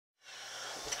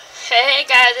Hey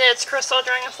guys, it's Crystal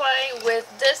Junkuseitorloseit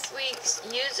with this week's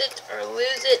Use It or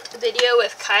Lose It video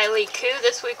with Kylie Coo.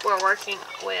 This week we're working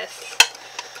with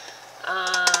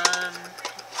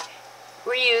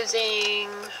reusing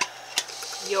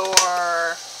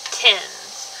your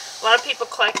tins. A lot of people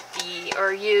collect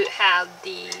you have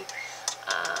the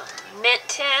mint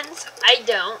tins. I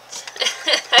don't.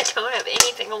 I don't have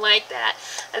anything like that.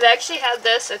 I've actually had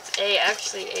this. It's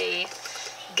actually a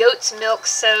goat's milk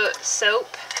soap.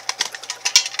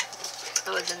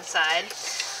 That was inside.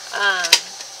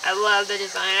 I love the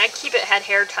design. I keep it, had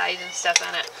hair ties and stuff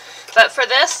on it. But for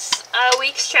this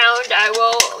week's challenge, I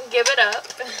will give it up.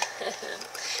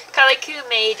 Kylie Coo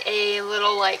made a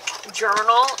little like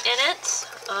journal in it.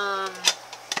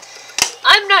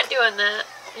 I'm not doing that.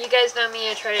 You guys know me,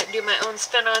 I try to do my own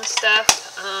spin on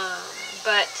stuff.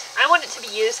 But I want it to be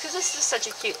used because this is such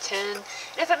a cute tin.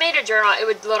 And if I made a journal, it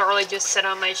would literally just sit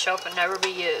on my shelf and never be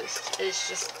used. It's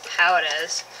just how it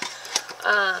is.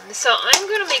 So I'm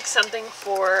going to make something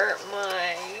for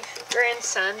my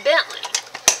grandson, Bentley.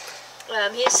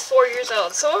 He's 4 years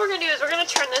old. So what we're going to do is we're going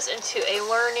to turn this into a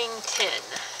learning tin.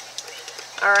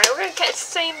 Alright, we're going to get the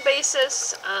same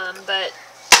basis, but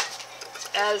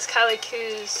as Kylie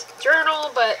Coo's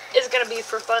journal, but it's going to be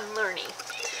for fun learning.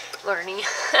 Learning.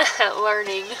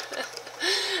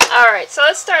 Alright, so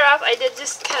let's start off. I did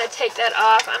just kind of take that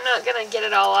off. I'm not going to get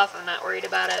it all off. I'm not worried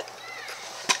about it.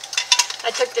 I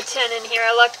took the tin in here.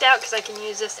 I lucked out because I can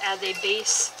use this as a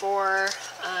base for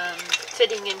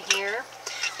fitting in here,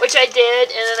 which I did,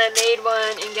 and then I made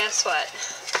one, and guess what?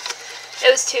 It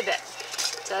was too big.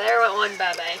 So there went one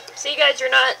bye-bye. See, guys,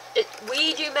 you're not,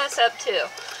 we do mess up too.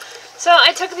 So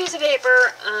I took a piece of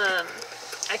paper,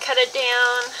 I cut it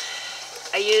down,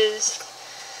 I used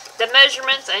the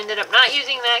measurements. I ended up not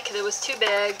using that because it was too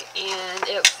big, and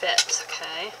it fits,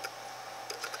 okay?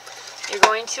 You're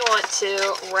going to want to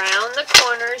round the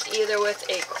corners either with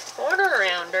a corner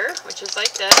rounder, which is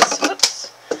like this,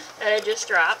 whoops, that I just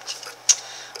dropped,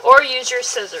 or use your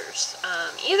scissors.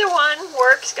 Either one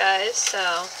works, guys,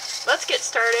 so let's get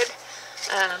started.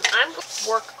 I'm going to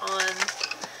work on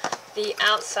the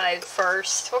outside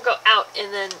first. We'll go out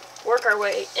and then work our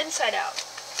way inside out.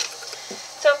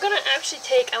 So I'm going to actually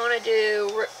I want to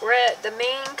do the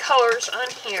main colors on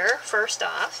here first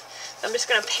off. I'm just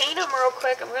going to paint them real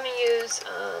quick. I'm going to use,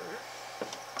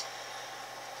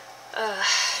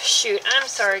 shoot, I'm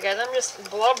sorry guys, I'm just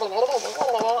blah, blah, blah,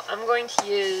 blah, blah. I'm going to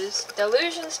use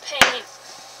Delusions paint,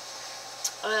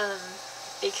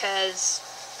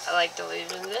 because I like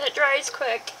Delusions, and it dries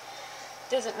quick,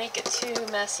 doesn't make it too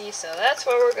messy, so that's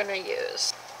what we're going to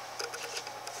use.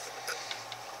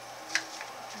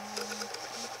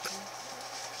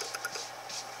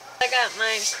 I got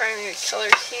my primary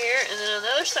colors here, and then on the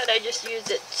other side I just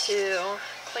used it to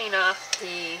clean off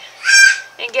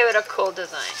and give it a cool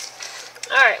design.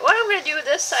 Alright, what I'm going to do with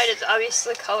this side is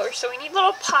obviously color, so we need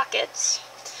little pockets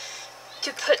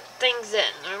to put things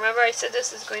in. Now remember I said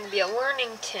this is going to be a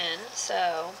learning tin,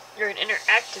 so, or an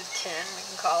interactive tin, we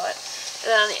can call it. And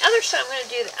then on the other side I'm going to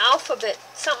do the alphabet,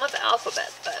 something with the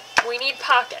alphabet, but we need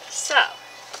pockets, so.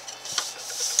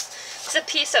 It's a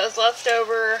piece that was left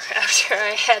over after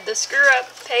I had the screw up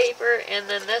paper and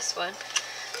then this one.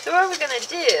 So what we're going to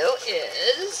do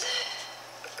is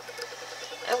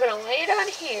I'm going to lay it on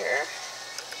here.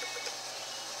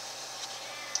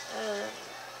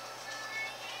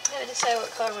 I haven't decided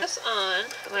what color I'm going to put this on.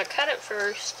 I'm going to cut it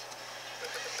first.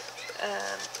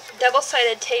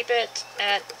 Double-sided tape it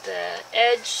at the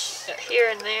edge here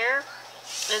and there.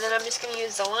 And then I'm just going to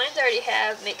use the lines I already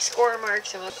have, make score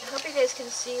marks. I hope you guys can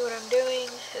see what I'm doing.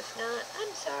 If not,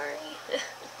 I'm sorry.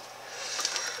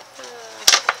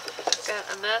 I've got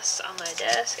a mess on my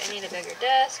desk. I need a bigger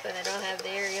desk, but I don't have the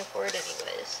area for it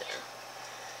anyways. So,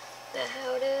 is that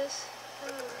how it is?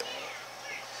 Alright.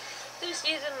 I'm just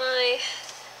using my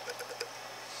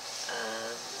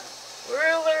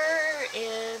ruler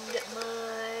and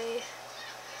my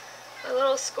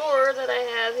little score that I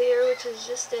have here, which is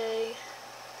just a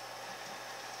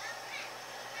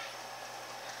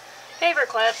paper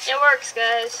clip. It works,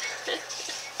 guys.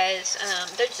 Guys,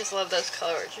 they just love those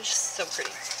colors. They're just so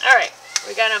pretty. Alright,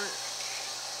 we got them.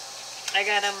 I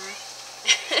got them.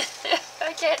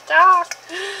 I can't talk.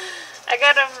 I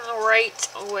got them right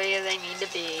where they need to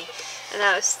be. And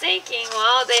I was thinking,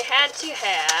 well, they had to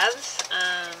have,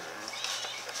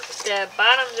 the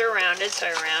bottoms are rounded, so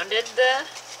I rounded the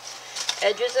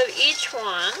edges of each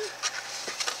one.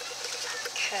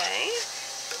 Okay.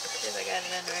 See if I got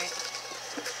it in right.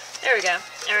 There we go.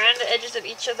 Around the edges of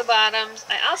each of the bottoms.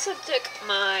 I also took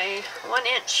my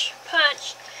 1-inch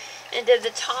punch and did the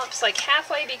tops like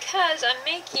halfway because I'm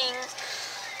making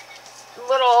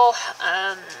little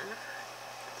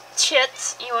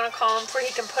chits, you want to call them, where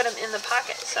he can put them in the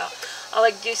pocket. So I'll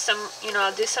like do some,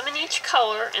 I'll do some in each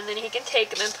color, and then he can take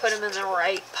them and put them in the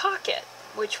right pocket,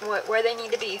 where they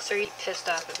need to be, so he's pissed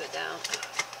off if it don't.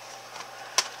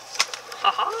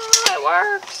 Haha, it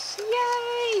works!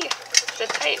 Yay! It's a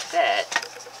tight fit,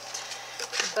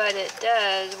 but it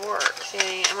does work.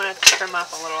 See, I'm going to trim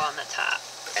off a little on the top,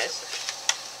 guys.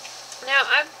 Now,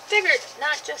 I figured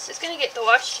it's going to get the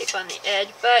washi tape on the edge,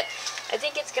 but I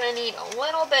think it's going to need a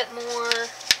little bit more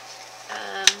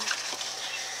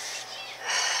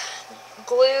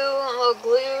a little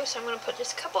glue, so I'm going to put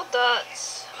just a couple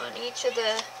dots on each of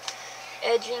the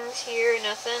edgings here,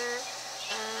 nothing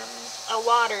a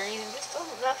lot, or even just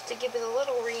enough to give it a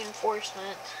little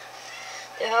reinforcement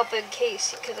to help in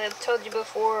case, because I've told you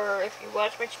before, if you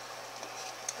watch my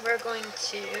we're going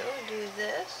to do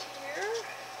this here.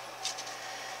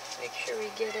 Make sure we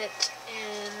get it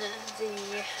in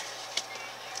the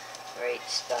right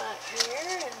spot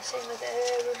here, and same with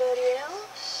everybody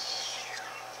else.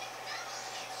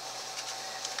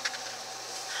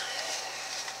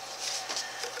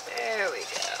 There we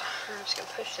go. I'm just going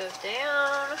to push those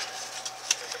down. I'm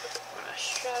going to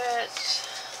shred it.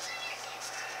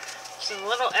 Some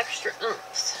little extra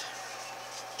oomph.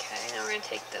 Okay, now we're going to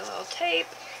take the little tape.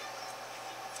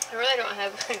 I really don't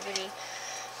have very many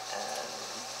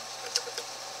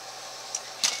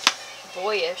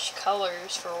boyish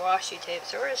colors for washi tape,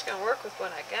 so we're just going to work with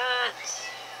what I got.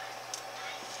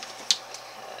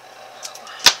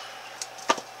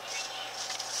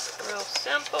 Real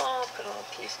simple. Put a little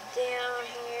piece down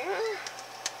here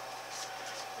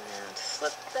and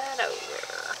flip that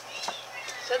over.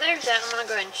 So there's that. I'm going to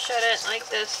go ahead and shut it like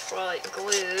this while it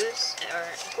glues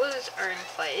are in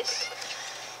place.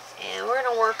 And we're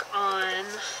going to work on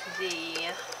the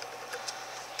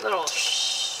little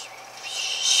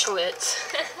schlitz,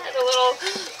 the little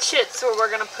chits where we're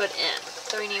going to put in.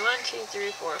 So we need 1, 2,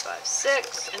 3, 4, 5,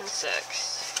 6, and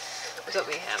 6. Is what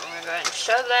we have. I'm going to go ahead and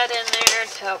shove that in there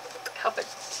to help it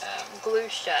glue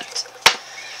shut.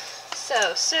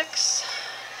 So 6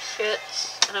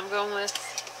 chits, and I'm going with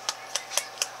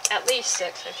at least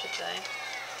 6, I should say.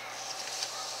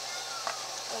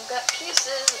 I've got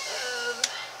pieces of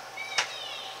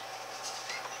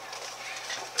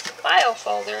file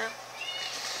folder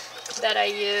that I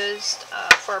used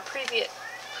for a previous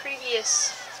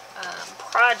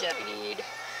project. We need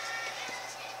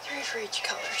 3 for each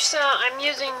color. So I'm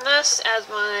using this as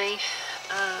my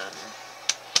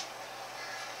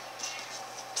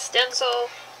stencil.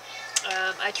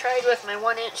 I tried with my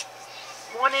 1 inch.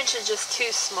 1 inch is just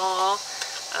too small.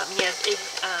 Yes,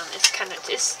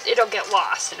 it'll get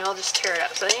lost and I'll just tear it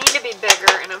up. So they need to be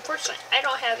bigger, and unfortunately I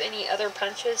don't have any other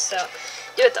punches, so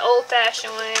do it the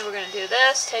old-fashioned way. We're going to do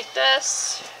this, take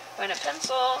this, find a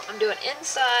pencil, I'm doing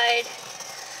inside,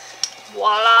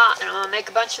 voila, and I'm going to make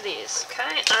a bunch of these.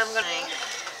 Okay, I'm going to,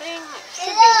 thing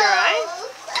should be dry,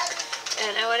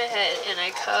 and I went ahead and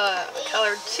I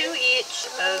colored 2 each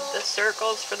of the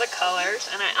circles for the colors,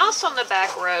 and I also on the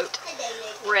back wrote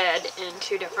red in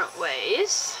 2 different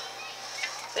ways.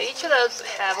 So each of those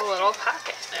have a little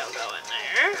pocket that'll go in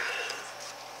there.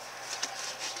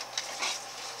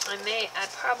 I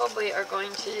probably are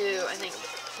going to do, I think,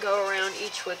 go around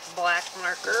each with black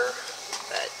marker,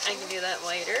 but I can do that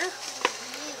later.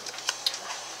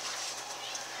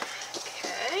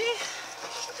 Okay.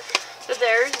 So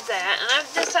there's that, and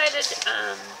I've decided,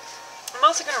 I'm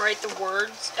also going to write the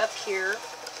words up here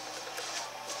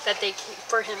that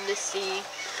for him to see,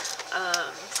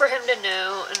 for him to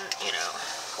know and,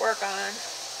 work on.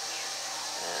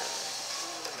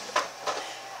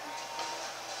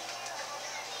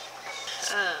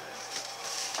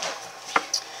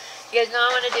 You guys know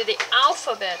I want to do the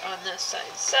alphabet on this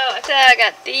side. So I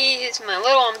got these, my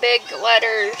little and big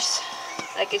letters.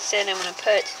 Like I said,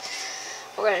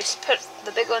 we're going to just put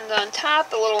the big ones on top,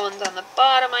 the little ones on the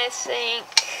bottom, I think.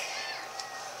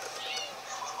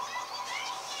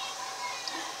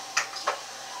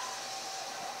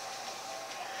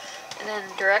 And then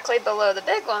directly below the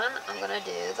big one, I'm going to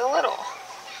do the little.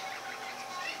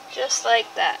 Just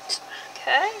like that.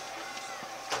 Okay?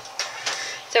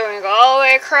 So we're going to go all the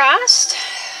way across.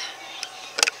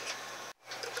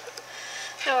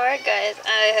 Alright guys,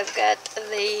 I have got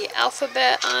the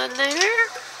alphabet on there.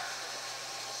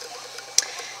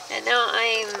 And now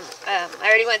I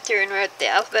already went through and wrote the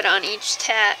alphabet on each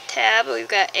tab. We've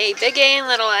got a big A and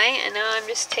little a, and now I'm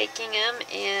just taking them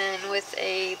and with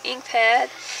a ink pad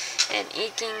and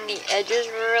inking the edges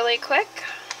really quick.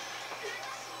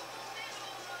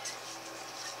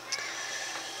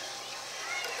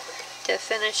 To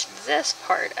finish this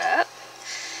part up.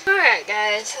 Alright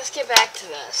guys, let's get back to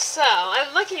this. So,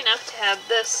 I'm lucky enough to have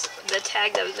this, the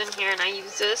tag that was in here, and I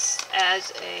use this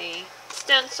as a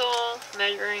stencil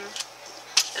measuring,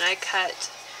 and I cut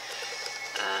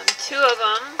 2 of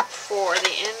them for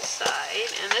the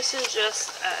inside, and this is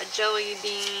just jelly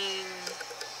bean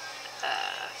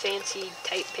fancy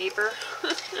type paper.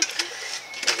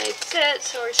 And they fit,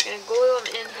 so we're just going to glue them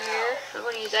in here. I'm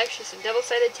going to use actually some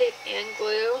double-sided tape and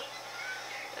glue.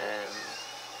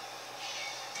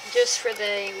 Just for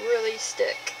they really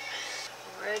stick.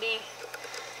 Ready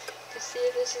to see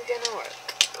if this is going to work.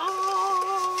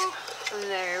 Oh,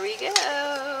 there we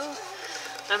go.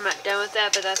 I'm not done with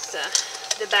that, but that's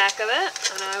the back of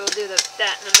it. And I will do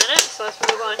that in a minute. So let's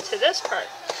move on to this part.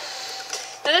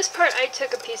 Now this part, I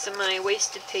took a piece of my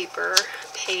wasted paper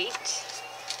paint.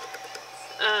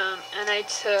 And I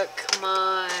took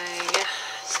my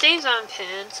stains on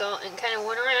pencil and kind of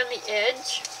went around the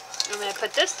edge. And then I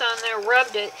put this on there,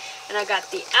 rubbed it, and I got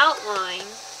the outline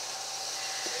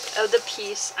of the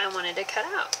piece I wanted to cut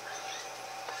out.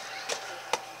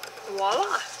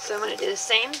 Voila! So I'm going to do the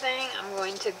same thing. I'm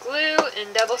going to glue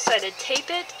and double-sided tape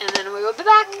it, and then we will be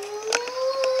back.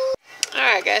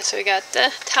 Alright guys, so we got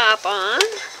the top on.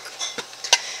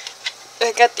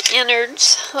 I got the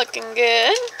innards looking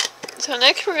good. So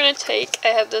next we're going to take, I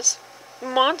have this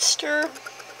monster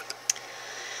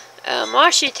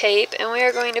washi tape, and we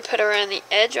are going to put around the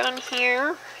edge on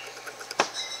here.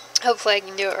 Hopefully I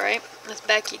can do it right. Let's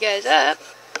back you guys up.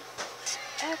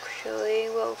 Actually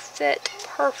will fit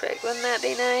perfect. Wouldn't that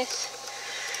be nice?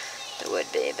 It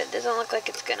would be, but it doesn't look like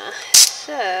it's gonna.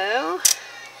 So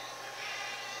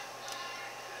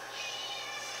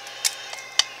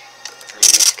I'm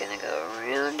just gonna go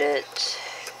around it.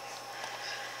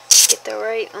 Get the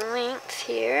right length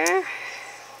here.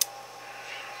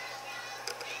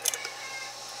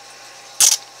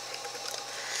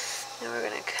 Now we're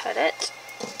going to cut it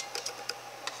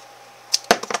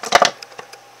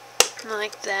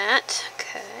like that.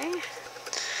 Okay.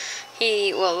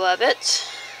 He will love it.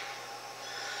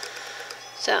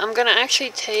 So I'm going to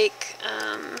actually take,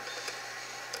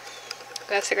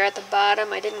 gotta figure out the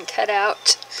bottom. I didn't cut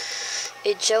out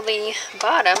a jelly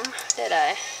bottom, did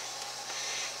I?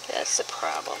 That's the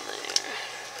problem there.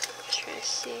 Try to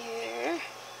see here.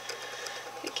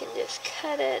 We can just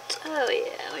cut it. Oh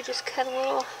yeah, we just cut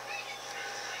a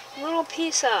little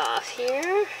piece off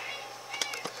here.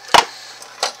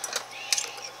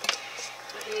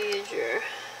 Use your.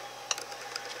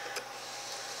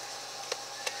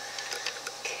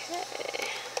 Okay.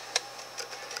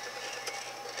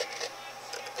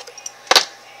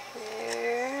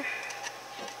 There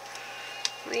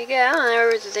we go.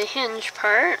 There was the hinge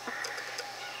part.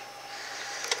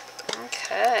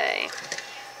 Okay.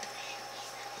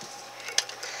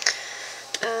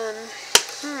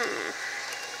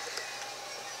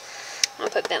 I'll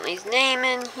put Bentley's name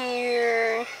in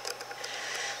here.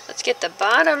 Let's get the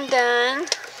bottom done.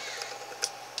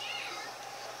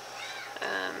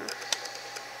 I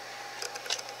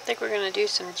think we're going to do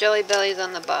some jelly bellies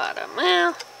on the bottom.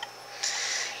 Well,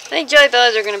 I think jelly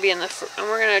bellies are going to be in the front, and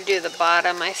we're going to do the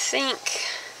bottom. I think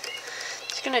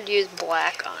it's going to use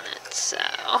black on it. So,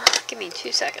 give me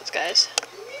 2 seconds, guys.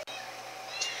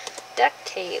 Duct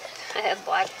tape. I have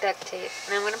black duct tape,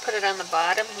 and I'm going to put it on the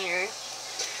bottom here.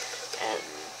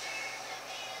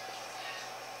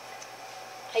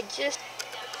 I just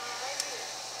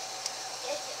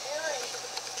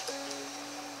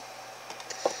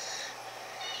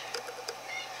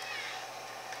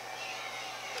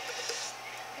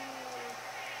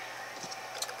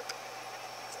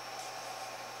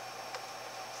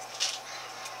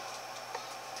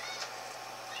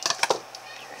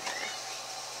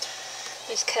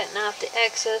cutting off the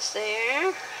excess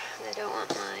there. I don't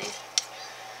want my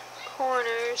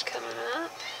corners coming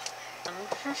up.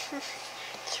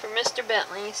 It's for Mr.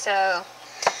 Bentley, so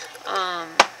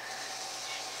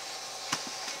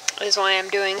is why I'm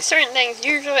doing certain things.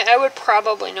 Usually I would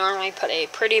probably normally put a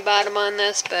pretty bottom on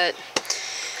this, but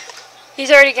he's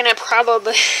already gonna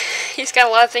he's got a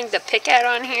lot of things to pick at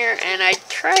on here, and I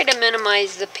try to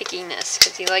minimize the pickiness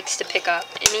because he likes to pick up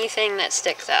anything that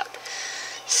sticks up.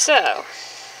 So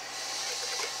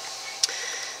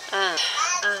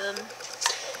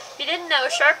if you didn't know,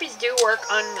 Sharpies do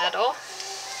work on metal.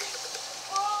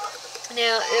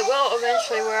 Now, it will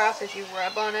eventually wear off if you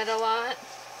rub on it a lot,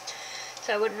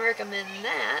 so I wouldn't recommend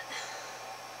that.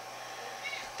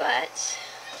 But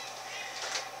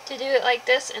to do it like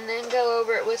this and then go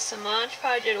over it with some Mod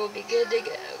Podge, it will be good to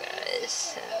go, guys.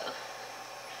 So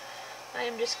I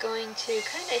am just going to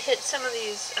kind of hit some of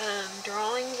these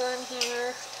drawings on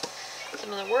here,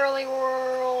 some of the whirly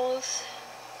whirls,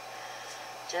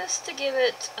 just to give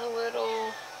it a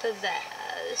little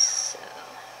pizzazz. So.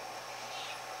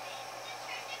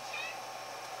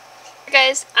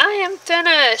 Guys, I am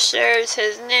finished. There's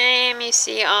his name. You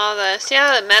see all the, see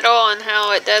how the metal and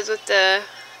how it does with the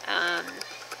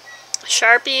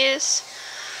Sharpies.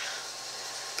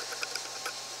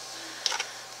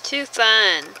 Too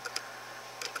fun.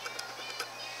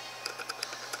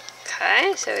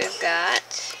 Okay, so we've got,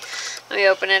 let me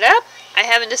open it up. I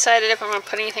haven't decided if I'm going to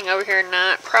put anything over here or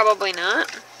not. Probably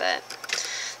not, but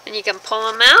then you can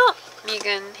pull them out. He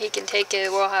can take it,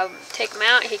 take them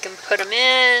out. He can put them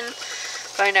in.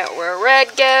 Find out where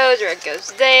red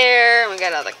goes there. We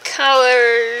got all the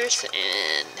colors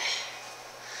and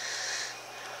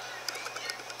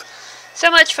so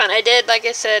much fun. I did, like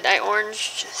I said, I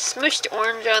smooshed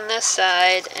orange on this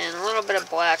side and a little bit of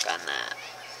black on that.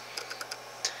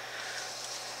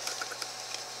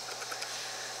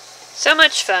 So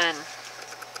much fun.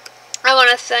 I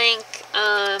want to thank,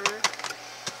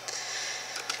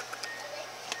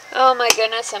 oh my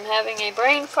goodness, I'm having a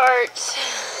brain fart.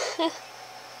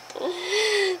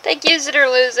 Thank Use It or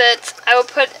Lose It. I will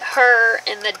put her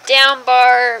in the down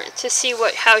bar to see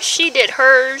how she did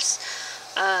hers.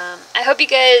 I hope you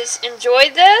guys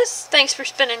enjoyed this. Thanks for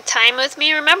spending time with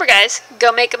me. Remember guys,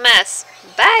 go make a mess.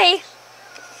 Bye!